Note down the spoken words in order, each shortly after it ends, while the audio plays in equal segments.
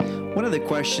One of the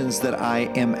questions that I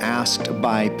am asked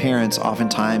by parents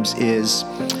oftentimes is,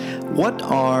 what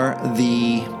are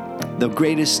the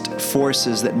greatest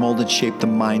forces that mold and shape the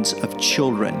minds of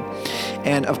children?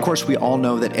 And of course, we all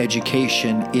know that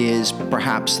education is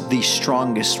perhaps the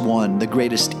strongest one, the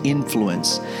greatest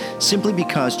influence, simply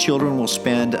because children will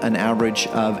spend an average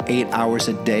of 8 hours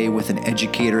a day with an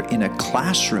educator in a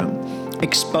classroom,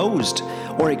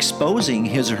 exposing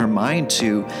his or her mind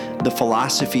to the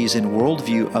philosophies and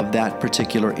worldview of that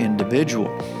particular individual.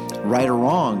 Right or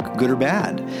wrong, good or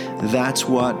bad, that's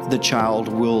what the child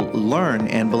will learn.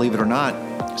 And believe it or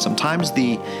not, sometimes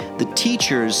the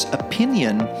teacher's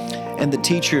opinion and the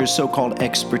teacher's so-called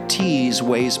expertise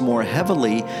weighs more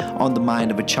heavily on the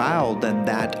mind of a child than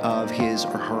that of his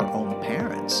or her own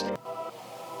parents.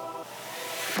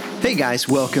 Hey guys,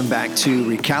 welcome back to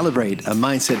Recalibrate, a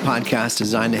mindset podcast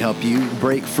designed to help you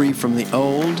break free from the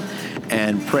old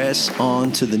and press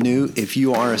on to the new. If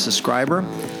you are a subscriber,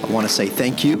 I want to say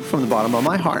thank you from the bottom of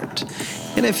my heart.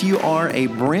 And if you are a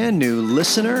brand new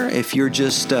listener, if you're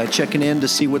just checking in to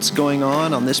see what's going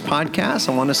on this podcast,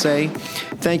 I want to say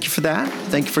thank you for that.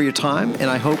 Thank you for your time. And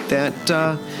I hope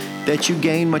that you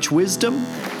gain much wisdom,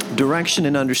 direction,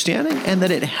 and understanding, and that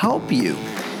it help you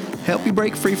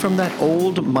break free from that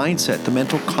old mindset, the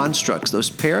mental constructs, those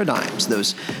paradigms,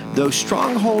 those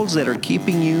strongholds that are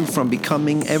keeping you from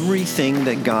becoming everything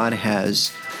that God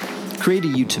has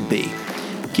created you to be.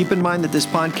 Keep in mind that this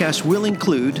podcast will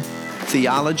include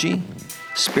theology,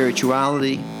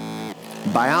 spirituality,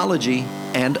 biology,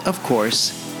 and of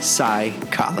course,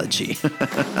 psychology.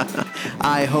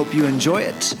 I hope you enjoy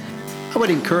it. I would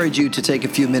encourage you to take a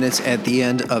few minutes at the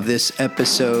end of this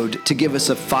episode to give us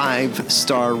a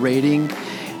 5-star rating.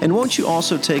 And won't you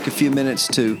also take a few minutes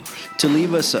to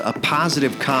leave us a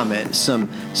positive comment, some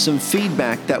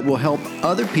feedback that will help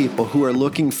other people who are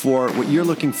looking for what you're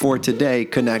looking for today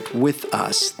connect with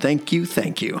us. Thank you.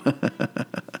 Thank you.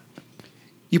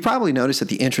 You probably noticed that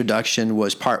the introduction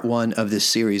was part 1 of this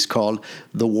series called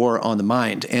The War on the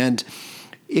Mind. And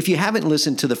if you haven't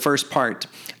listened to the first part,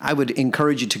 I would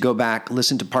encourage you to go back,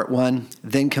 listen to part 1,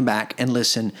 then come back and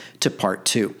listen to part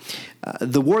 2.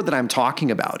 The war that I'm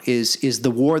talking about is the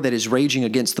war that is raging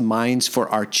against the minds for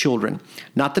our children,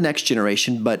 not the next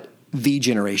generation, but the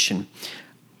generation,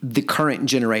 the current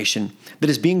generation that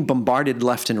is being bombarded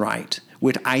left and right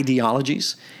with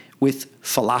ideologies, with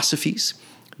philosophies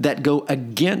that go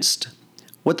against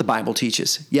what the Bible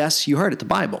teaches. Yes, you heard it, the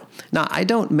Bible. Now, I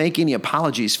don't make any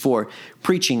apologies for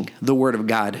preaching the Word of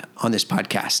God on this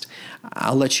podcast.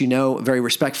 I'll let you know very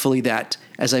respectfully that,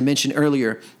 as I mentioned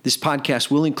earlier, this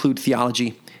podcast will include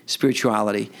theology,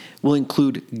 spirituality, will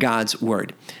include God's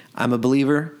Word. I'm a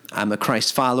believer, I'm a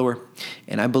Christ follower,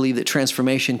 and I believe that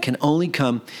transformation can only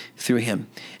come through Him.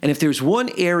 And if there's one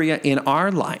area in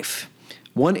our life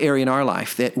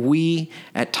that we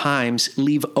at times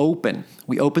leave open,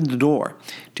 we open the door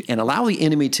and allow the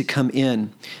enemy to come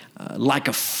in like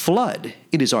a flood,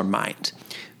 it is our mind.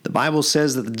 The Bible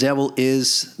says that the devil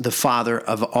is the father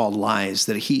of all lies,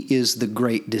 that he is the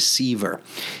great deceiver,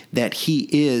 that he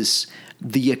is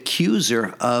the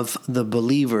accuser of the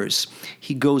believers.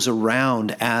 He goes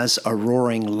around as a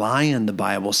roaring lion, the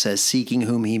Bible says, seeking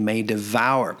whom he may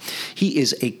devour. He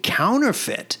is a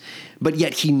counterfeit. But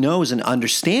yet he knows and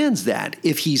understands that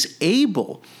if he's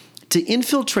able to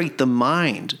infiltrate the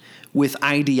mind with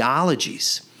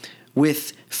ideologies,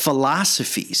 with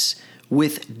philosophies,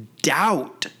 with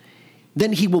doubt,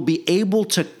 then he will be able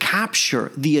to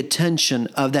capture the attention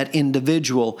of that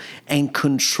individual and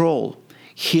control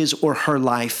his or her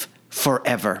life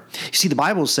forever. You see, the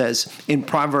Bible says in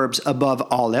Proverbs, above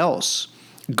all else,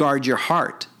 guard your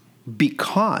heart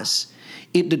because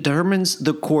it determines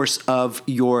the course of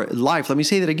your life. Let me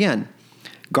say that again.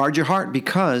 Guard your heart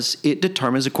because it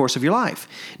determines the course of your life.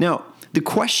 Now, the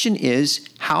question is,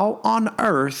 how on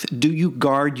earth do you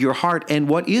guard your heart? And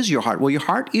what is your heart? Well, your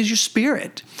heart is your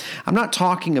spirit. I'm not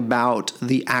talking about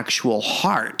the actual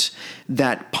heart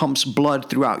that pumps blood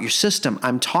throughout your system.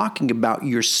 I'm talking about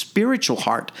your spiritual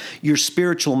heart, your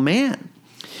spiritual man.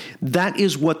 That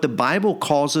is what the Bible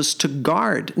calls us to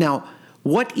guard. Now,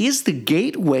 what is the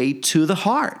gateway to the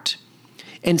heart?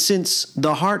 And since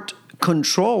the heart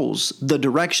controls the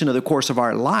direction of the course of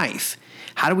our life,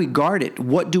 how do we guard it?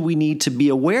 What do we need to be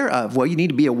aware of? Well, you need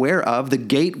to be aware of the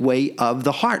gateway of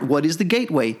the heart. What is the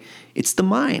gateway? It's the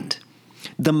mind.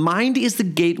 The mind is the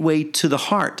gateway to the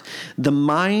heart. The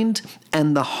mind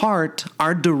and the heart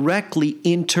are directly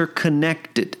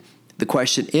interconnected. The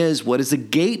question is, what is the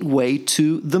gateway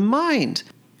to the mind?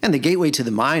 And the gateway to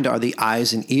the mind are the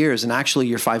eyes and ears, and actually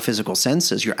your five physical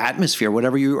senses, your atmosphere,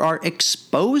 whatever you are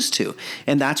exposed to.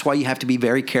 And that's why you have to be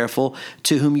very careful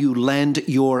to whom you lend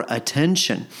your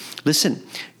attention. Listen,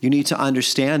 you need to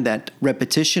understand that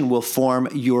repetition will form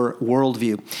your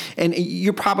worldview. And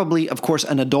you're probably, of course,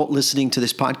 an adult listening to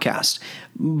this podcast,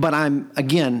 but I'm,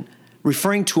 again,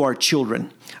 referring to our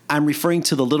children. I'm referring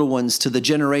to the little ones, to the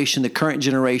generation, the current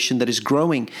generation that is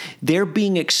growing. They're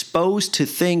being exposed to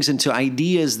things and to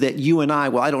ideas that you and I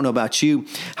don't know about you,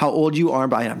 how old you are,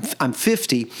 but I'm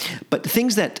 50, but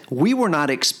things that we were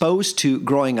not exposed to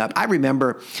growing up. I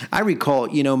recall,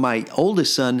 my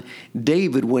oldest son,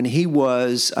 David, when he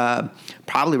was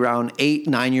probably around 8,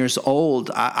 9 years old,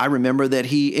 I remember that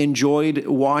he enjoyed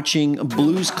watching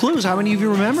Blue's Clues. How many of you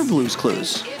remember Blue's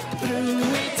Clues?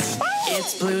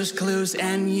 It's Blue's Clues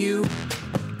and you.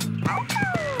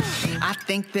 I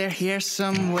think they're here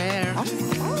somewhere.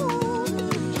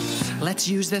 Let's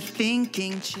use the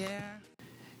thinking chair.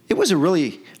 It was a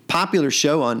really popular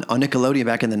show on Nickelodeon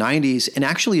back in the 90s, and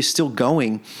actually is still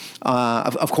going.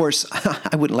 Of course,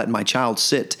 I wouldn't let my child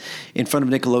sit in front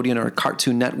of Nickelodeon or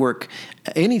Cartoon Network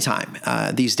anytime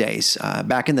these days.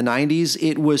 Back in the 90s,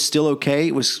 it was still okay.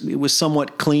 It was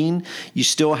somewhat clean. You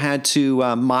still had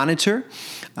to monitor.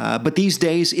 But these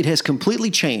days, it has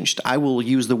completely changed. I will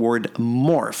use the word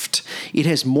morphed. It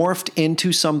has morphed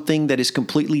into something that is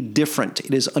completely different.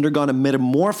 It has undergone a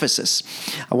metamorphosis.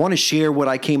 I want to share what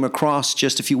I came across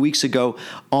just a few weeks ago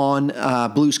on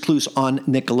Blue's Clues on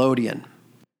Nickelodeon.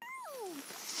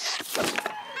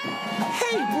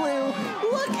 Hey, Blue,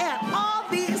 look at all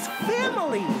these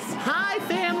families. Hi,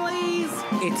 families.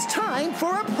 It's time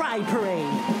for a pride parade.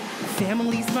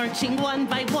 Families marching one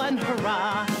by one,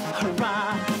 hurrah,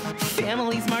 hurrah.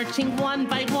 Families marching one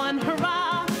by one,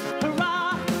 hurrah,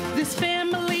 hurrah. This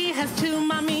family has two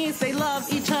mommies. They love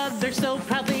each other so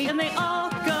proudly, and they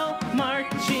all go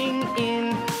marching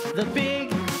in the big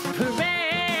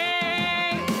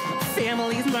parade.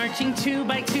 Families marching two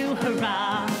by two,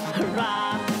 hurrah,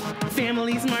 hurrah.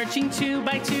 Families marching two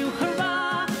by two,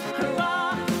 hurrah,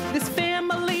 hurrah. This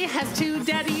family has two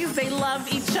daddies. They love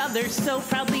each other so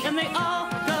proudly, and they all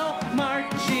go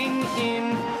marching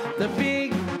in the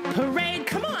big parade.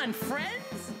 Come on,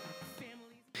 friends.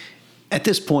 At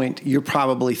this point, you're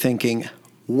probably thinking,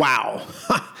 wow,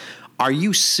 are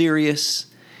you serious?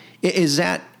 Is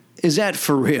that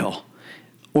for real?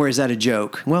 Or is that a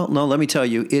joke? Well, no, let me tell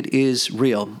you, it is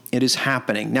real. It is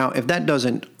happening. Now, if that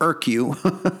doesn't irk you,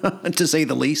 to say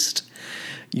the least,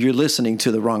 you're listening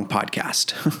to the wrong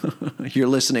podcast. You're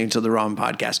listening to the wrong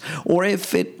podcast. Or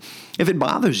if it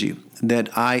bothers you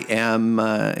that I am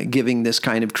giving this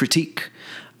kind of critique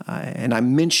and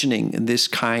I'm mentioning this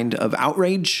kind of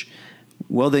outrage,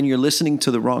 well, then you're listening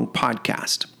to the wrong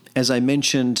podcast. As I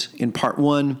mentioned in part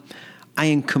 1, I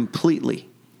am completely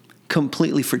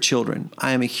for children.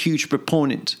 I am a huge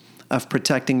proponent of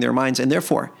protecting their minds, and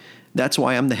therefore, that's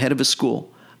why I'm the head of a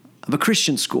school, of a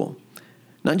Christian school.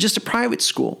 Not just a private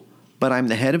school, but I'm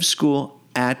the head of school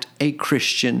at a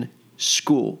Christian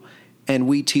school. And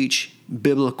we teach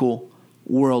biblical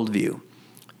worldview.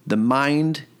 The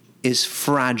mind is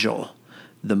fragile.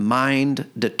 The mind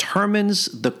determines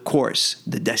the course,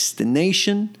 the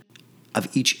destination of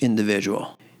each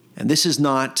individual. And this is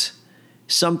not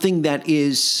something that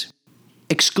is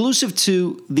exclusive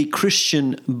to the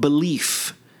Christian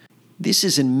belief. This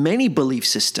is in many belief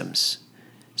systems.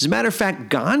 As a matter of fact,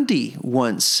 Gandhi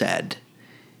once said,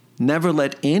 "Never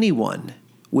let anyone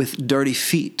with dirty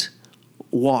feet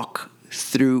walk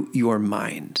through your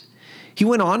mind." He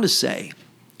went on to say,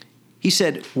 he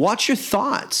said, "Watch your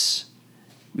thoughts,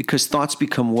 because thoughts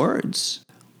become words.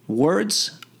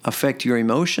 Words affect your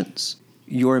emotions.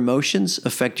 Your emotions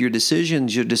affect your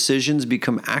decisions. Your decisions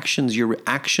become actions. Your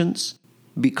actions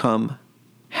become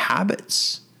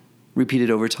habits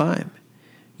repeated over time.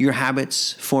 Your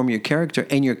habits form your character,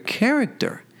 and your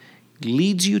character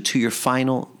leads you to your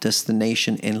final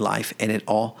destination in life, and it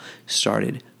all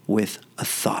started with a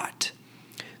thought."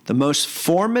 The most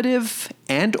formative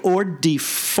and or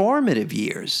deformative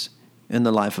years in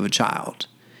the life of a child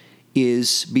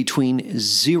is between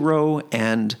 0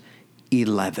 and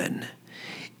 11.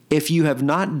 If you have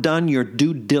not done your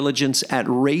due diligence at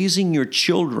raising your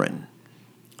children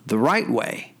the right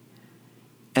way,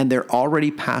 and they're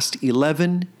already past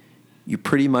 11, you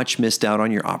pretty much missed out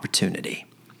on your opportunity.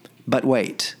 But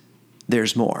wait,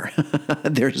 there's more.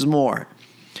 There's more.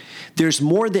 There's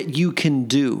more that you can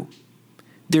do.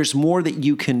 There's more that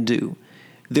you can do.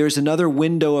 There's another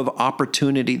window of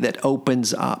opportunity that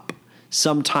opens up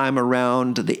sometime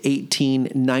around the 18,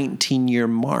 19-year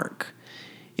mark,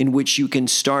 in which you can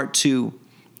start to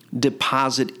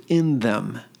deposit in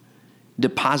them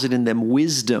deposit in them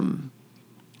wisdom,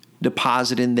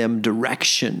 deposit in them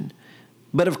direction.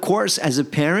 But of course, as a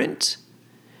parent,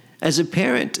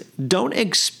 don't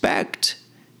expect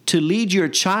to lead your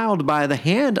child by the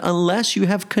hand unless you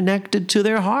have connected to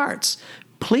their hearts.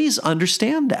 Please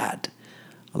understand that.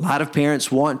 A lot of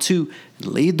parents want to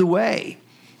lead the way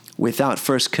without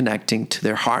first connecting to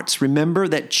their hearts. Remember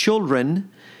that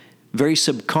children, very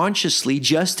subconsciously,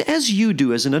 just as you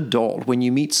do as an adult when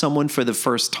you meet someone for the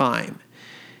first time,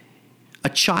 a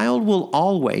child will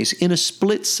always, in a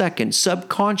split second,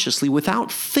 subconsciously,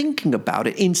 without thinking about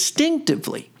it,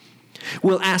 instinctively,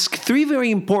 will ask three very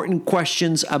important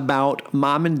questions about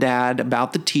mom and dad,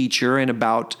 about the teacher, and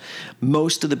about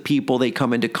most of the people they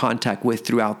come into contact with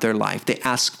throughout their life. They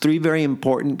ask three very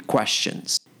important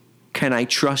questions. Can I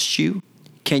trust you?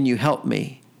 Can you help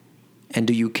me? And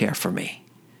do you care for me?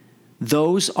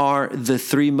 Those are the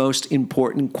three most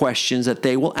important questions that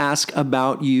they will ask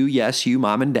about you, yes, you,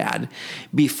 mom and dad,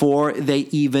 before they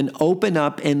even open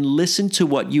up and listen to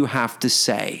what you have to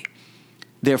say.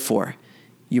 Therefore,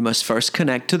 you must first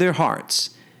connect to their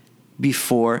hearts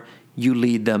before you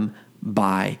lead them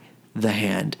by the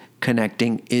hand.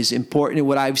 Connecting is important. And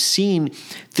what I've seen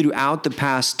throughout the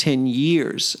past 10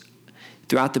 years,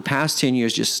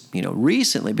 just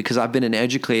recently, because I've been an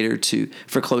educator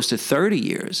for close to 30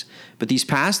 years, but these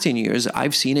past 10 years,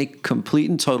 I've seen a complete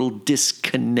and total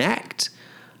disconnect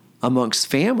amongst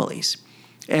families.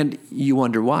 And you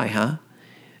wonder why, huh?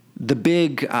 The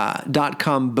big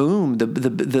 .com boom,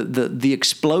 the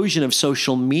explosion of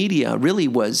social media really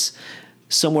was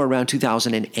somewhere around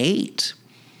 2008.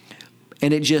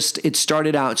 And it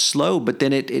started out slow, but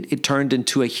then it turned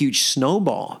into a huge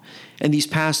snowball. And these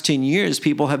past 10 years,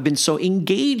 people have been so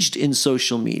engaged in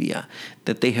social media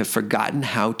that they have forgotten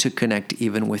how to connect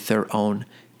even with their own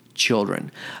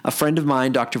children. A friend of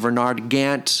mine, Dr. Bernard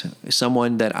Gant,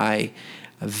 someone that I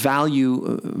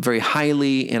value very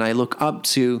highly and I look up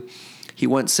to, he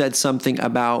once said something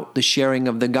about the sharing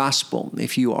of the gospel.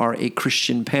 If you are a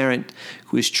Christian parent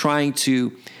who is trying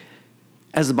to,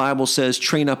 as the Bible says,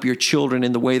 train up your children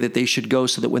in the way that they should go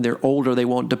so that when they're older, they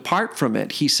won't depart from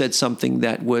it. He said something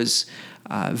that was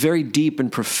very deep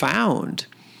and profound.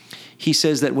 He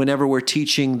says that whenever we're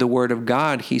teaching the Word of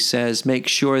God, he says, make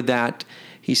sure that,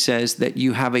 he says, that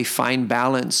you have a fine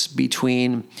balance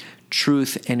between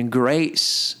truth and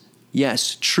grace.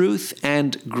 Yes, truth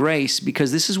and grace,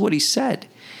 because this is what he said.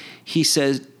 He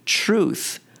says,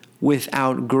 truth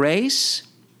without grace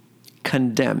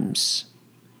condemns.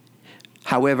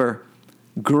 However,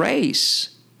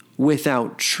 grace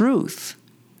without truth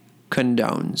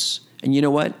condones. And you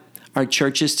know what? Our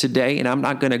churches today, and I'm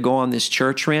not going to go on this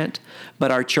church rant,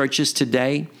 but our churches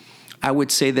today, I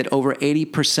would say that over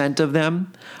 80% of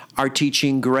them are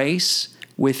teaching grace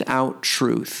without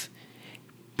truth.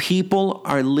 People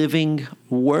are living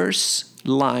worse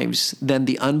lives than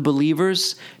the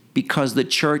unbelievers because the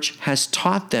church has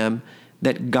taught them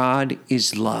that God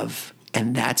is love,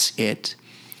 and that's it.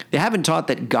 They haven't taught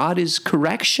that God is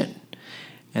correction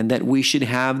and that we should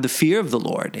have the fear of the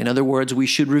Lord. In other words, we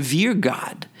should revere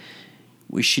God.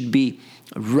 We should be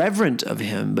reverent of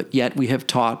him, but yet we have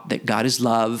taught that God is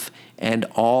love and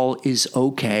all is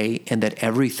okay and that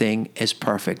everything is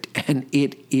perfect, and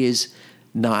it is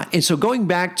not. And so going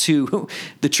back to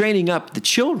the training up the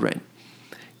children,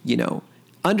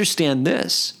 understand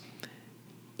this.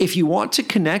 If you want to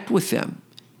connect with them,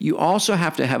 you also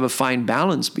have to have a fine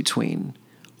balance between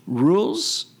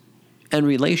rules and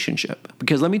relationship.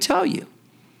 Because let me tell you,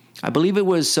 I believe it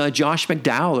was Josh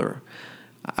McDowell, or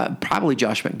probably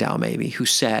Josh McDowell maybe, who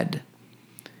said,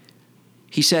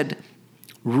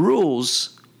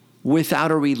 rules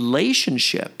without a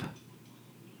relationship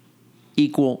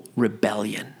equal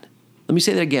rebellion. Let me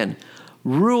say that again.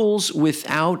 Rules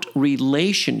without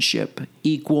relationship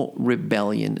equal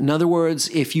rebellion. In other words,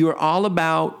 if you're all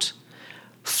about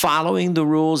following the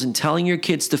rules and telling your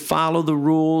kids to follow the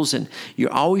rules, and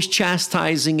you're always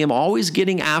chastising them, always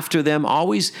getting after them,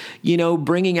 always,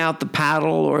 bringing out the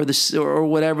paddle or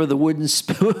whatever, the wooden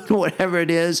spoon, whatever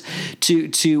it is, to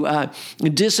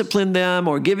discipline them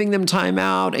or giving them time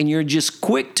out, and you're just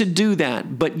quick to do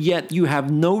that, but yet you have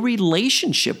no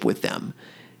relationship with them,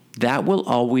 that will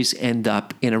always end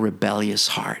up in a rebellious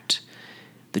heart.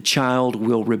 The child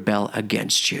will rebel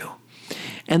against you.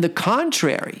 And the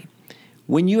contrary,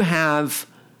 when you have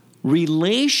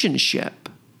relationship,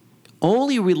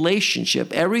 only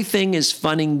relationship, everything is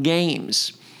fun and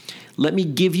games. Let me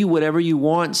give you whatever you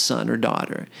want, son or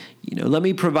daughter. Let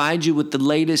me provide you with the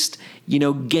latest,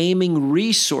 gaming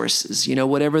resources,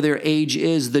 whatever their age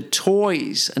is, the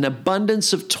toys, an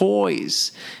abundance of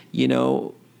toys.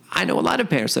 I know a lot of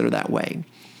parents that are that way.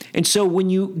 And so when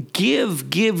you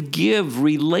give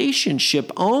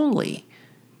relationship only,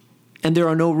 and there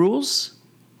are no rules,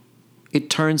 it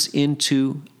turns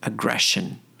into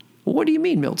aggression. Well, what do you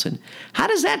mean, Milton? How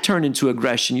does that turn into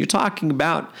aggression? You're talking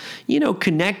about,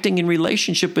 connecting in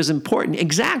relationship is important.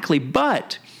 Exactly.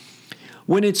 But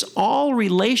when it's all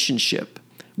relationship,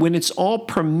 when it's all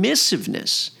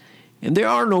permissiveness, and there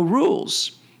are no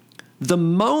rules, the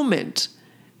moment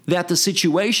that the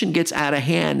situation gets out of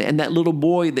hand and that little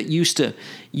boy that used to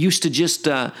just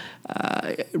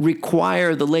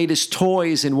require the latest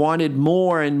toys and wanted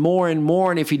more and more and more,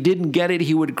 and if he didn't get it,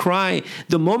 he would cry.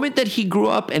 The moment that he grew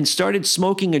up and started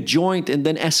smoking a joint and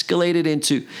then escalated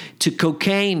into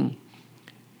cocaine,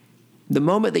 the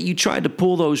moment that you tried to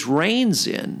pull those reins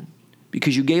in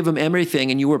because you gave him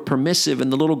everything and you were permissive,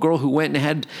 and the little girl who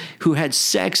had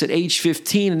sex at age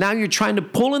 15, and now you're trying to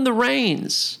pull in the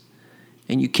reins.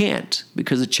 And you can't,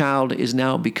 because the child is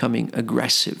now becoming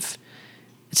aggressive.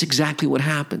 It's exactly what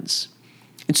happens.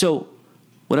 And so,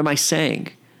 what am I saying?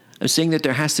 I'm saying that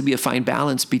there has to be a fine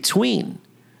balance between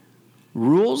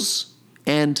rules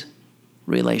and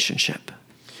relationship.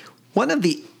 One of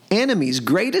the enemy's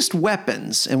greatest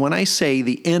weapons, and when I say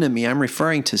the enemy, I'm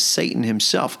referring to Satan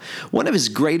himself. One of his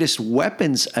greatest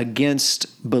weapons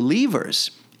against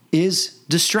believers is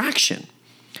distraction.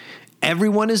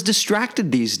 Everyone is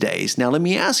distracted these days. Now, let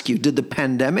me ask you, did the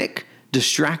pandemic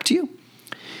distract you?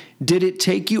 Did it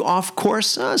take you off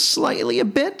course slightly a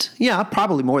bit? Yeah,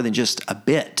 probably more than just a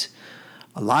bit.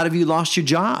 A lot of you lost your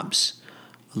jobs.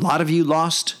 A lot of you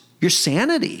lost your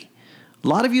sanity. A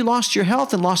lot of you lost your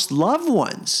health and lost loved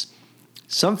ones.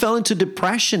 Some fell into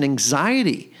depression,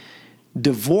 anxiety.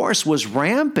 Divorce was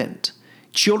rampant.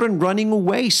 Children running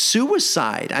away,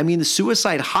 suicide. I mean, the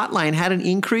suicide hotline had an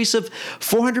increase of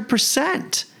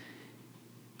 400%.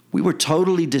 We were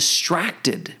totally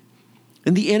distracted.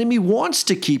 And the enemy wants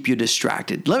to keep you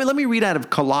distracted. Let me read out of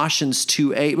Colossians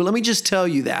 2:8. But let me just tell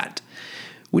you that.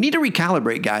 We need to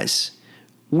recalibrate, guys.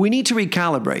 We need to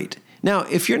recalibrate. Now,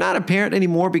 if you're not a parent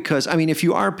anymore, if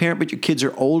you are a parent but your kids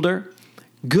are older,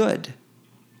 good.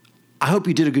 I hope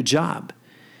you did a good job.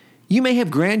 You may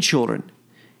have grandchildren.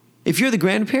 If you're the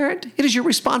grandparent, it is your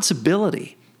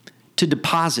responsibility to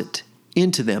deposit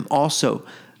into them also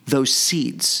those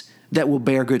seeds that will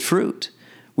bear good fruit.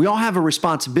 We all have a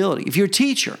responsibility. If you're a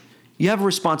teacher, you have a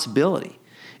responsibility.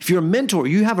 If you're a mentor,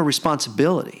 you have a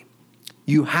responsibility.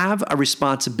 You have a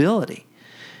responsibility.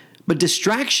 But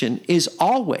distraction is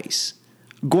always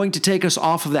going to take us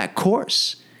off of that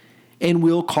course and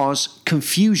will cause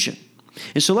confusion.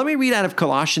 And so let me read out of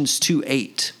Colossians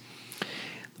 2:8.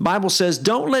 The Bible says,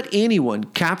 "Don't let anyone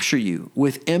capture you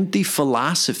with empty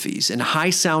philosophies and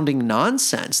high-sounding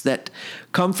nonsense that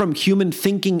come from human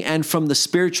thinking and from the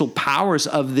spiritual powers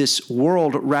of this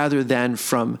world rather than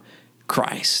from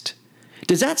Christ."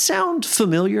 Does that sound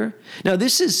familiar? Now,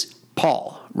 this is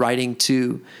Paul writing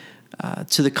to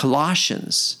the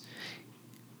Colossians.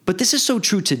 But this is so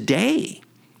true today.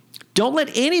 Don't let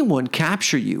anyone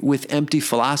capture you with empty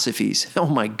philosophies. Oh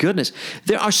my goodness.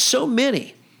 There are so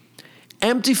many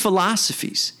empty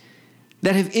philosophies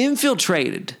that have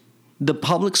infiltrated the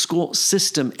public school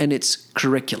system and its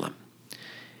curriculum.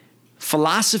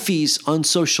 Philosophies on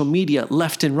social media,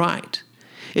 left and right.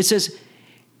 It says,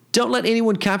 don't let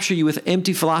anyone capture you with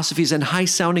empty philosophies and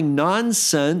high-sounding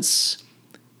nonsense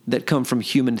that come from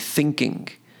human thinking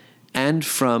and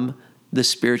from the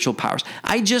spiritual powers.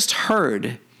 I just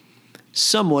heard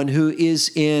someone who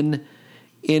is in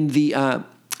the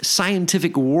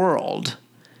scientific world.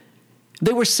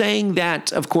 They were saying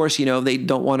that, of course, they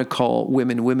don't want to call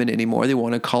women anymore. They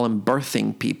want to call them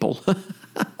birthing people.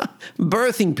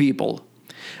 Birthing people.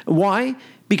 Why?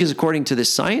 Because according to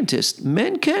this scientist,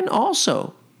 men can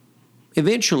also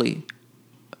eventually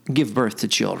give birth to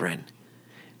children.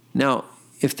 Now,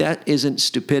 if that isn't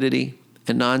stupidity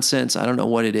and nonsense, I don't know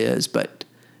what it is, but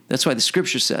that's why the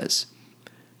scripture says,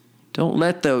 don't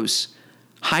let those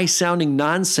high-sounding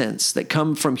nonsense that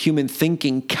come from human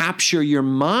thinking capture your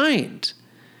mind.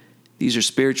 These are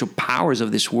spiritual powers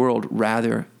of this world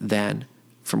rather than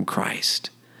from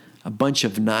Christ. A bunch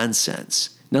of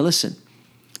nonsense. Now listen,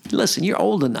 you're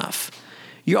old enough.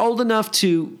 You're old enough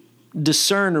to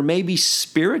discern, or maybe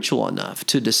spiritual enough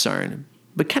to discern.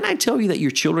 But can I tell you that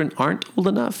your children aren't old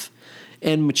enough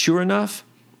and mature enough?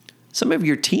 Some of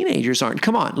your teenagers aren't.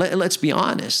 Come on, let's be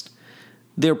honest.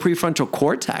 Their prefrontal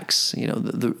cortex,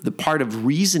 the part of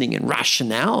reasoning and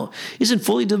rationale, isn't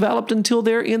fully developed until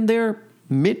they're in their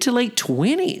mid to late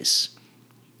 20s.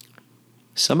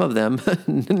 Some of them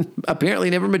apparently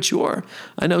never mature.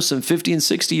 I know some 50 and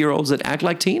 60-year-olds that act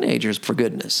like teenagers, for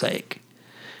goodness sake.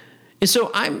 And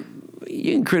so I'm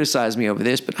you can criticize me over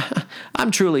this, but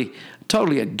I'm truly,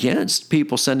 totally against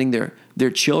people sending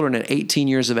their children at 18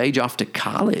 years of age off to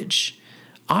college,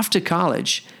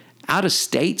 out of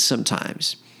state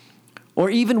sometimes, or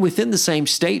even within the same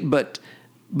state, but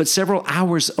several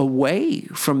hours away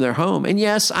from their home. And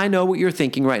yes, I know what you're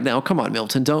thinking right now. Come on,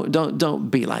 Milton, don't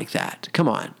be like that. Come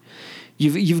on,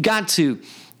 you've got to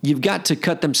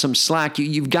cut them some slack.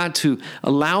 You've got to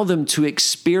allow them to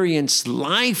experience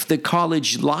life, the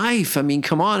college life. I mean,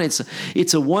 come on,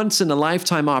 it's a once in a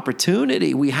lifetime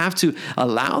opportunity. We have to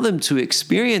allow them to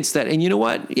experience that. And you know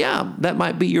what? Yeah, that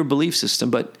might be your belief system,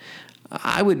 but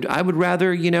I would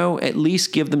rather, at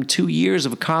least give them 2 years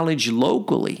of college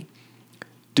locally.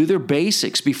 Do their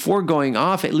basics before going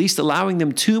off, at least allowing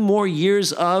them 2 more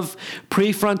years of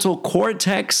prefrontal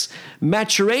cortex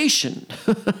maturation.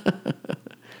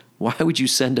 Why would you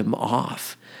send them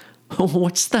off?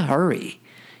 What's the hurry?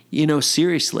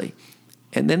 Seriously.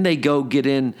 And then they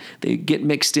get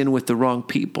mixed in with the wrong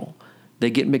people. They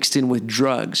get mixed in with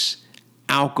drugs,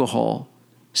 alcohol,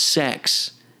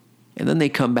 sex, and then they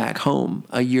come back home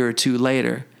a year or 2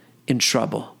 later in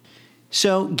trouble.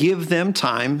 So give them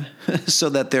time so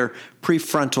that their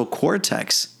prefrontal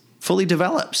cortex fully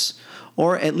develops,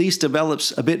 or at least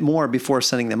develops a bit more before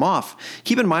sending them off.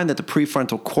 Keep in mind that the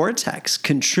prefrontal cortex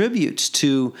contributes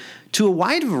to a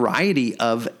wide variety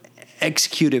of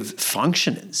executive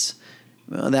functions.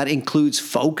 That includes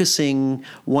focusing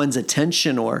one's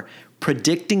attention or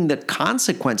predicting the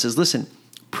consequences. Listen,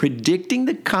 predicting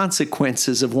the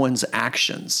consequences of one's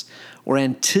actions or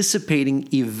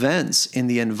anticipating events in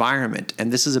the environment.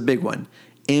 And this is a big one,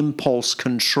 impulse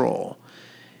control.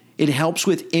 It helps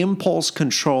with impulse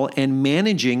control and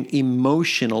managing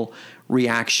emotional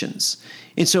reactions.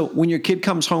 And so when your kid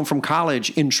comes home from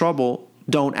college in trouble,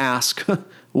 don't ask,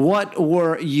 what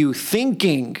were you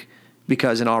thinking?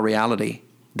 Because in all reality,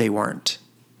 they weren't.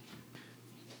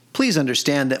 Please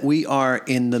understand that we are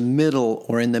in the middle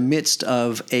or in the midst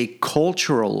of a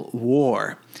cultural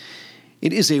war.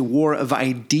 It is a war of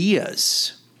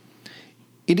ideas.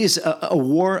 It is a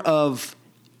war of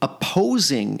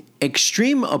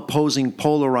extreme opposing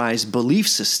polarized belief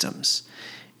systems.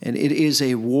 And it is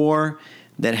a war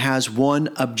that has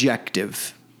one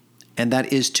objective, and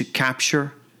that is to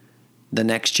capture the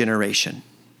next generation.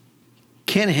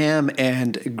 Ken Ham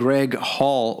and Greg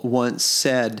Hall once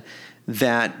said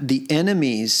that the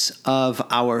enemies of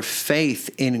our faith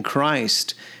in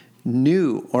Christ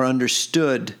knew or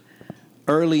understood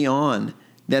early on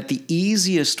that the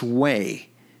easiest way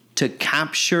to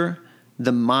capture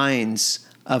the minds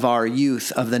of our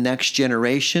youth, of the next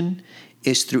generation,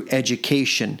 is through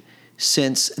education,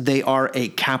 since they are a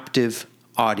captive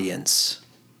audience.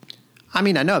 I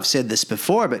mean, I know I've said this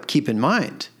before, but keep in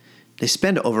mind, they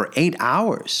spend over 8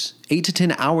 to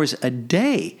 10 hours a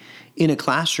day in a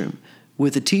classroom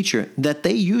with a teacher that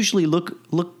they usually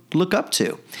look up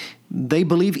to. They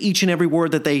believe each and every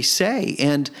word that they say,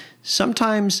 and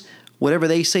sometimes whatever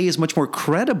they say is much more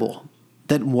credible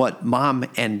than what mom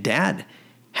and dad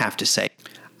have to say.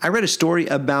 I read a story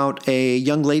about a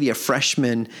young lady, a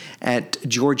freshman at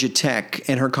Georgia Tech,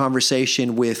 and her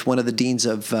conversation with one of the deans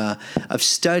of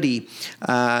study.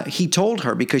 He told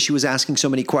her, because she was asking so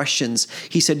many questions,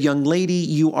 he said, "Young lady,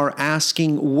 you are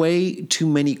asking way too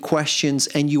many questions,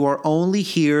 and you are only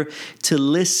here to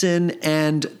listen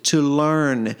and to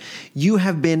learn. You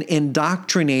have been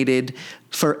indoctrinated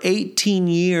for 18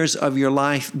 years of your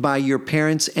life by your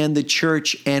parents and the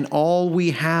church, and all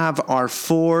we have are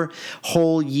 4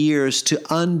 whole years to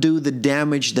undo the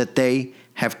damage that they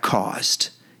have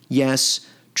caused." Yes,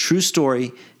 true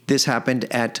story. This happened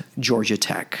at Georgia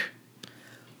Tech.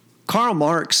 Karl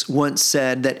Marx once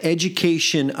said that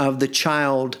education of the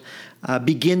child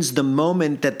begins the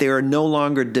moment that they are no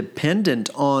longer dependent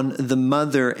on the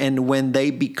mother and when they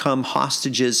become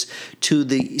hostages to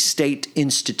the state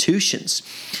institutions.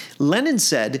 Lenin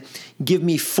said, "Give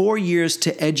me 4 years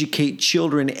to educate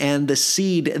children, and the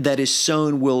seed that is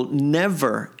sown will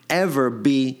never, ever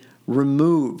be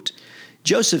removed."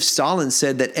 Joseph Stalin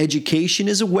said that education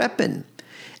is a weapon,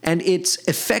 and its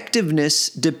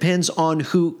effectiveness depends on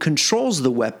who controls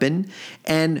the weapon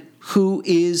and who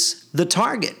is the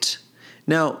target.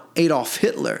 Now, Adolf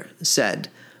Hitler said,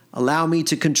 "Allow me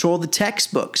to control the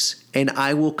textbooks, and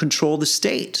I will control the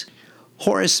state."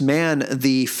 Horace Mann,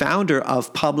 the founder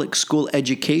of public school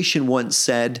education, once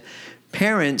said,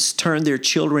 "Parents turn their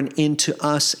children into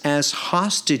us as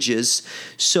hostages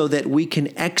so that we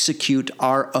can execute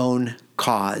our own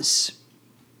cause."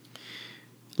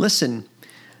 Listen,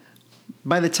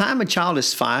 by the time a child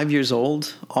is 5 years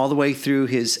old, all the way through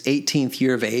his 18th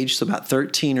year of age, so about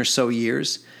 13 or so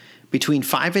years, between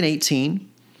 5 and 18,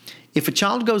 If a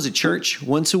child goes to church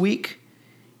once a week,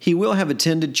 he will have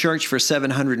attended church for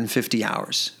 750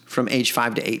 hours from age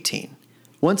 5 to 18.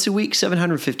 Once a week,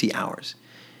 750 hours.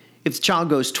 If the child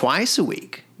goes twice a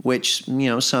week, which,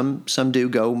 some do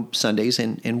go Sundays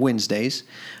and Wednesdays,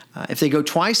 if they go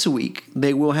twice a week,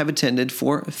 they will have attended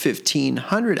for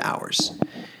 1,500 hours.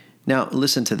 Now,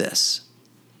 listen to this.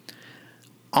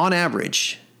 On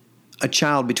average, a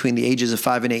child between the ages of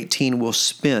 5 and 18 will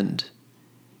spend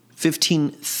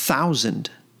 15,000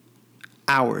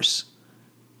 hours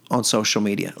on social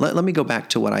media. Let me go back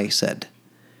to what I said.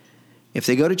 If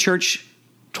they go to church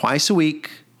twice a week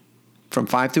from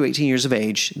 5 through 18 years of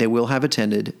age, they will have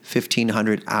attended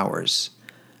 1,500 hours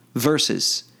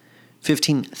versus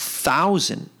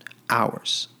 15,000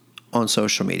 hours on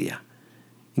social media.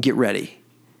 Get ready.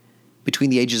 Between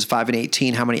the ages of 5 and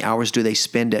 18, how many hours do they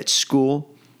spend at school?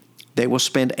 They will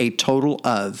spend a total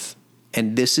of,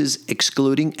 and this is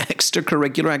excluding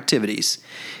extracurricular activities,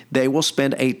 they will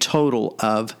spend a total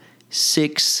of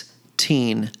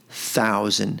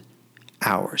 16,000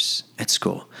 hours at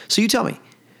school. So you tell me,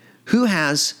 who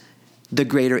has the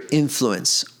greater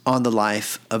influence on the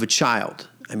life of a child?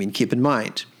 I mean, keep in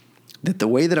mind that the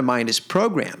way that a mind is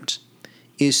programmed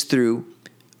is through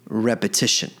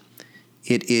repetition.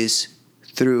 It is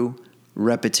through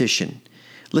repetition.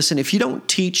 Listen, if you don't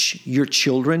teach your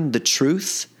children the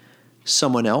truth,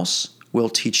 someone else will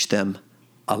teach them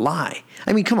a lie.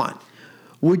 I mean, come on.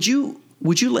 Would you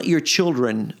let your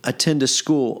children attend a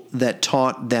school that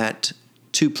taught that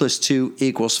 2 + 2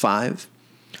 = 5?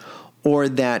 Or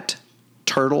that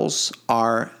turtles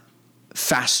are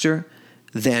faster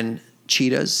than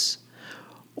cheetahs?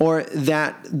 Or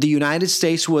that the United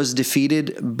States was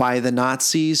defeated by the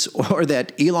Nazis? Or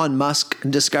that Elon Musk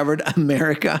discovered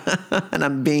America? And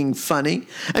I'm being funny.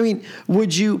 I mean,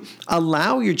 would you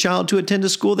allow your child to attend a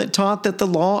school that taught that the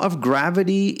law of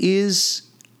gravity is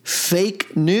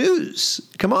fake news?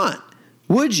 Come on.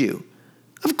 Would you?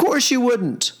 Of course you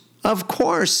wouldn't. Of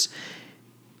course.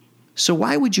 So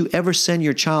why would you ever send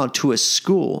your child to a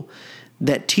school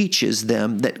that teaches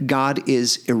them that God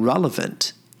is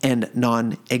irrelevant and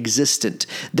non-existent,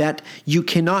 that you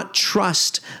cannot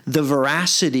trust the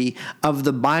veracity of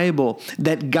the Bible,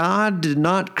 that God did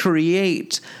not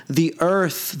create the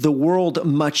earth, the world,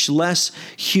 much less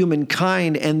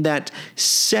humankind, and that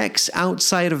sex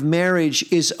outside of marriage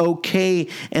is okay,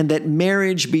 and that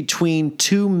marriage between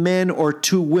 2 men or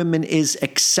 2 women is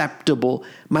acceptable?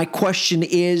 My question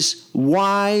is,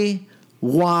 why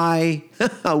would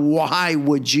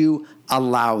you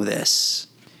allow this?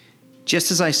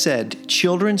 Just as I said,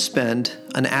 children spend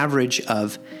an average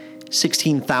of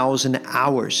 16,000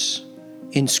 hours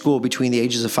in school between the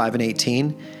ages of 5 and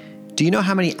 18. Do you know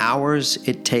how many hours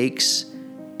it takes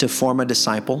to form a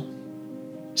disciple?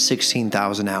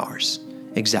 16,000 hours.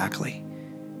 Exactly.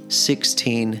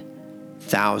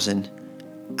 16,000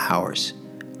 hours.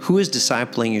 Who is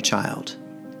discipling your child?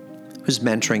 Who's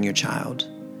mentoring your child?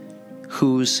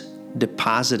 Who's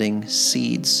depositing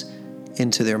seeds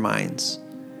into their minds?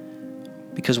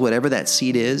 Because whatever that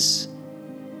seed is,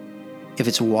 if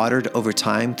it's watered over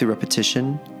time through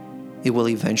repetition, it will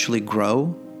eventually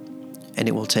grow and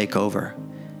it will take over.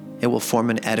 It will form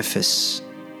an edifice,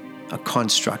 a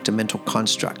construct, a mental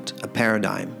construct, a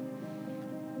paradigm,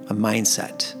 a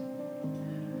mindset.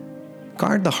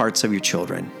 Guard the hearts of your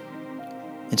children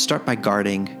and start by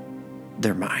guarding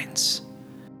their minds.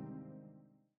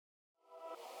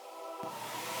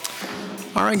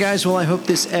 All right, guys. Well, I hope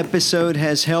this episode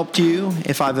has helped you.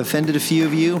 If I've offended a few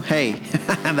of you, hey,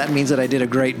 that means that I did a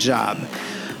great job.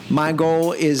 My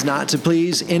goal is not to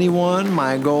please anyone.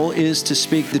 My goal is to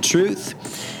speak the truth.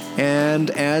 And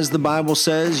as the Bible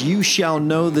says, you shall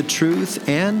know the truth,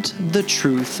 and the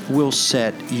truth will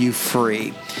set you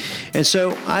free. And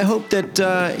so I hope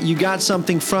that you got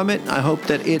something from it. I hope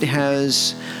that it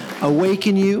has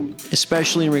awakened you,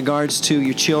 especially in regards to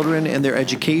your children and their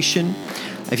education.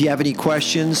 If you have any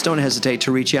questions, don't hesitate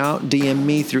to reach out. DM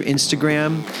me through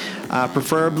Instagram,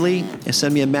 preferably.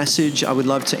 Send me a message. I would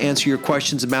love to answer your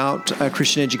questions about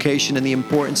Christian education and the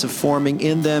importance of forming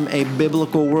in them a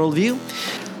biblical worldview.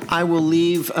 I will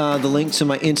leave the link to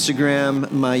my Instagram,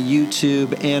 my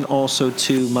YouTube, and also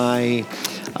to my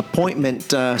appointment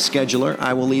scheduler.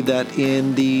 I will leave that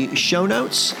in the show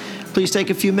notes. Please take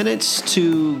a few minutes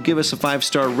to give us a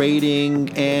 5-star rating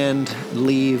and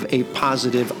leave a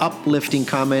positive, uplifting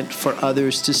comment for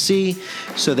others to see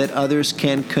so that others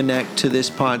can connect to this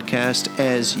podcast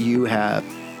as you have.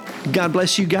 God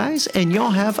bless you guys, and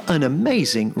y'all have an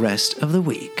amazing rest of the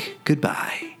week.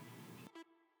 Goodbye.